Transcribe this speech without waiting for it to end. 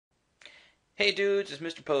Hey dudes, it's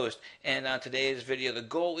Mr. Post, and on today's video the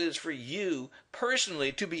goal is for you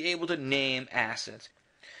personally to be able to name acids.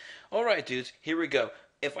 Alright dudes, here we go.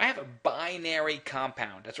 If I have a binary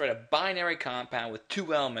compound, that's right, a binary compound with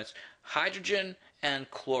two elements, hydrogen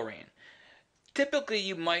and chlorine. Typically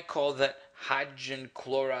you might call that hydrogen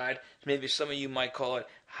chloride. Maybe some of you might call it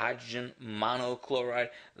hydrogen monochloride.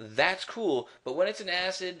 That's cool, but when it's an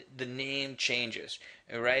acid, the name changes.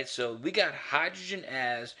 Alright, so we got hydrogen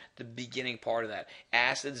as the beginning part of that.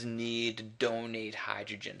 Acids need to donate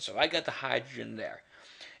hydrogen, so I got the hydrogen there.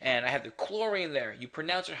 And I have the chlorine there. You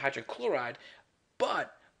pronounce it hydrochloride,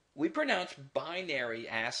 but we pronounce binary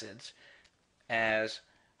acids as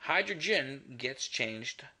hydrogen gets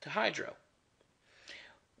changed to hydro.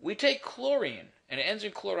 We take chlorine and it ends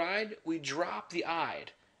in chloride, we drop the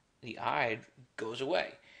 "ide." The "ide" goes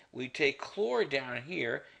away. We take chlor down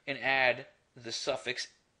here and add the suffix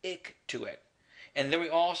 "ic" to it. And then we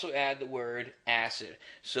also add the word acid.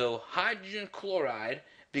 So hydrogen chloride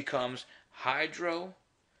becomes hydrochloric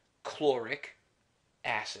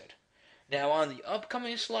acid. Now on the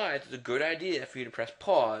upcoming slides, it's a good idea for you to press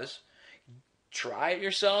pause, try it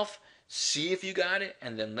yourself, see if you got it,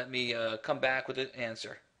 and then let me come back with the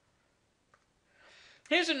answer.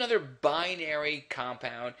 Here's another binary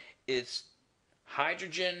compound. It's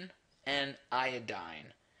hydrogen and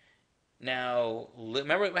iodine. Now,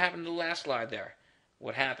 remember what happened in the last slide there.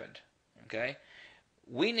 What happened? Okay?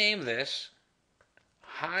 We name this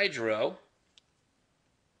hydro.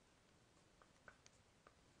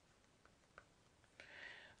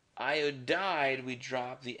 Iodide, we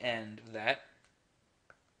drop the end of that.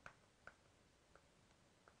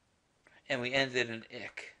 And we ended in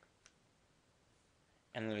 "ic."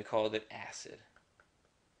 And then we called it acid.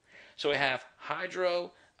 So we have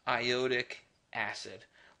hydroiodic acid.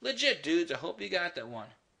 Legit, dudes. I hope you got that one.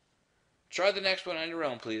 Try the next one on your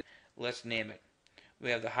own, please. Let's name it. We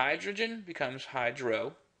have the hydrogen becomes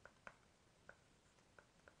hydro.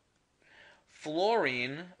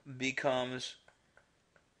 Fluorine becomes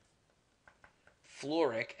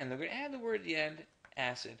fluoric. And they're going to add the word at the end,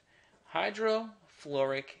 acid.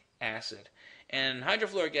 Hydrofluoric acid. And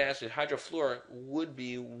hydrofluoric acid, hydrofluoric, would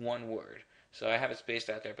be one word. So I have it spaced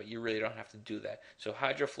out there, but you really don't have to do that. So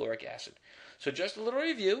hydrofluoric acid. So just a little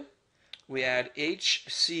review. We add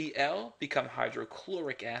HCl, become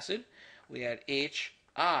hydrochloric acid. We add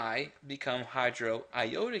HI, become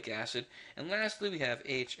hydroiodic acid. And lastly, we have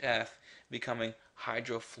HF, becoming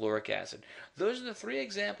hydrofluoric acid. Those are the three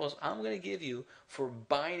examples I'm going to give you for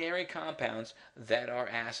binary compounds that are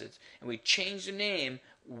acids. And we change the name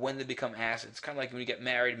when they become acids. Kind of like when you get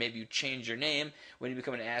married, maybe you change your name. When you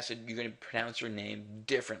become an acid, you're going to pronounce your name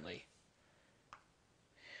differently.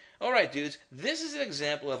 Alright, dudes, this is an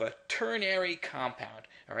example of a ternary compound.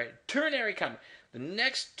 Alright, ternary compound. The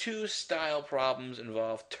next two style problems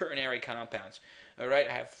involve ternary compounds. Alright,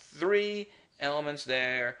 I have three elements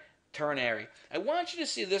there, ternary. I want you to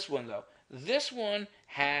see this one, though. This one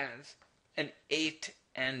has an "ate"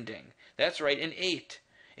 ending. That's right, an "ate."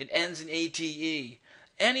 It ends in ATE.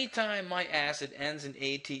 Anytime my acid ends in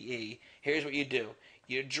ATE, here's what you do.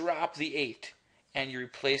 You drop the "ate" and you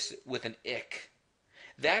replace it with an "ic."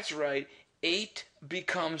 That's right, "ate"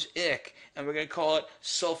 becomes "ic", and we're going to call it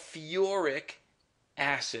sulfuric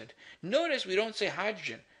acid. Notice we don't say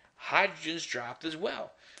hydrogen. Hydrogen's dropped as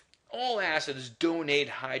well. All acids donate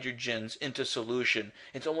hydrogens into solution.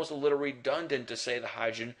 It's almost a little redundant to say the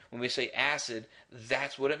hydrogen. When we say acid,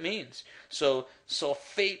 that's what it means. So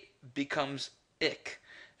sulfate becomes "ic".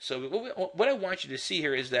 So what I want you to see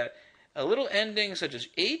here is that a little ending such as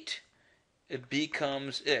 "ate", it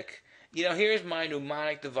becomes "ic". You know, here's my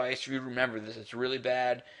mnemonic device. You remember this. It's really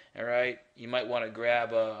bad. All right? You might want to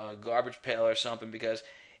grab a garbage pail or something, because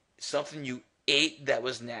something you ate that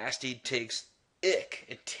was nasty takes "ic".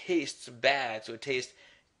 It tastes bad, so it tastes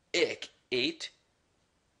 "ic". Ate,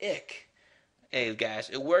 "ic". Hey guys,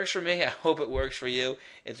 it works for me. I hope it works for you.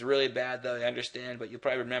 It's really bad though, I understand, but you'll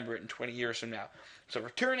probably remember it in 20 years from now. So for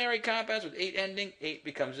ternary compounds with "ate" ending, "ate"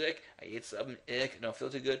 becomes "ic". I ate something, "ic". Don't feel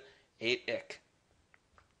too good. Ate, "ic".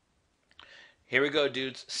 Here we go,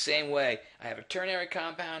 dudes. Same way. I have a ternary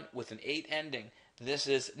compound with an "ate" ending. This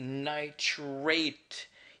is nitrate.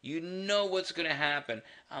 You know what's going to happen.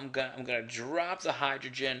 I'm gonna drop the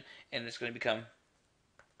hydrogen, and it's going to become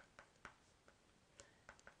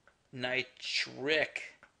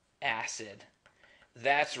nitric acid.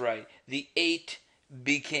 That's right. The "ate"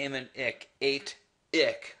 became an "ic". Ate,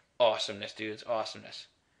 "ic". Awesomeness, dudes. Awesomeness.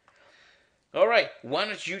 Alright, why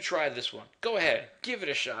don't you try this one? Go ahead. Give it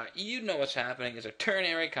a shot. You know what's happening. It's a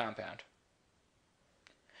ternary compound.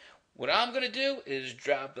 What I'm going to do is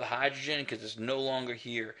drop the hydrogen because it's no longer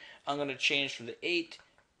here. I'm going to change from the 8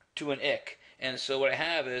 to an ic. And so what I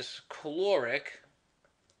have is chloric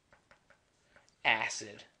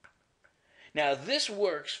acid. Now this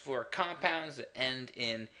works for compounds that end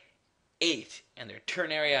in 8, and they're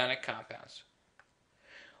ternary ionic compounds.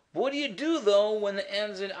 What do you do, though, when it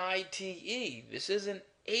ends in ite? This isn't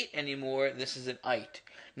 8 anymore, this is an ite.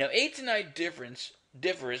 Now 8 to 9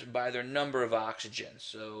 differs by their number of oxygens.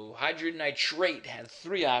 So hydrogen nitrate has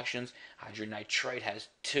 3 oxygens, hydrogen nitrite has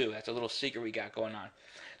 2. That's a little secret we got going on.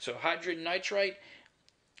 So hydrogen nitrite,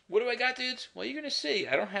 what do I got, dudes? Well, you're going to see.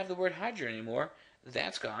 I don't have the word hydrogen anymore.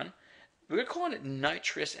 That's gone. We're calling it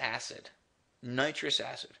nitrous acid. Nitrous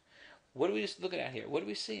acid. What are we just looking at here? What are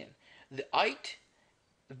we seeing? The ite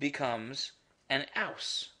becomes an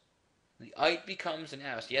ouse. The ite becomes an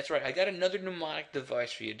ouse. Yeah, that's right. I got another mnemonic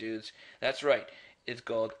device for you, dudes. That's right. It's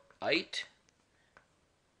called ite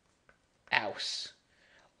ouse.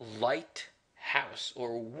 Light house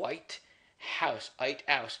or white house. Ite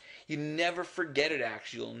ouse. You never forget it,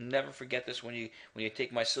 actually. You'll never forget this when you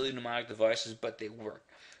take my silly mnemonic devices, but they work.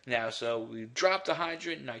 Now, so we drop the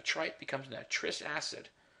hydrogen, nitrite becomes nitrous acid.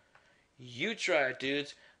 You try it,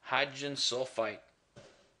 dudes. Hydrogen sulfite.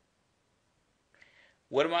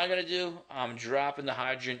 What am I going to do? I'm dropping the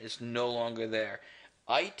hydrogen. It's no longer there.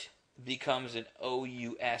 Ite becomes an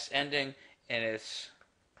OUS ending, and it's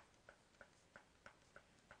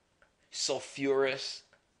sulfurous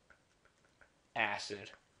acid.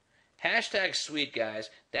 Hashtag sweet, guys.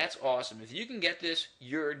 That's awesome. If you can get this,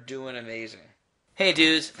 you're doing amazing. Hey,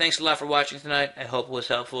 dudes. Thanks a lot for watching tonight. I hope it was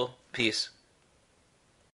helpful. Peace.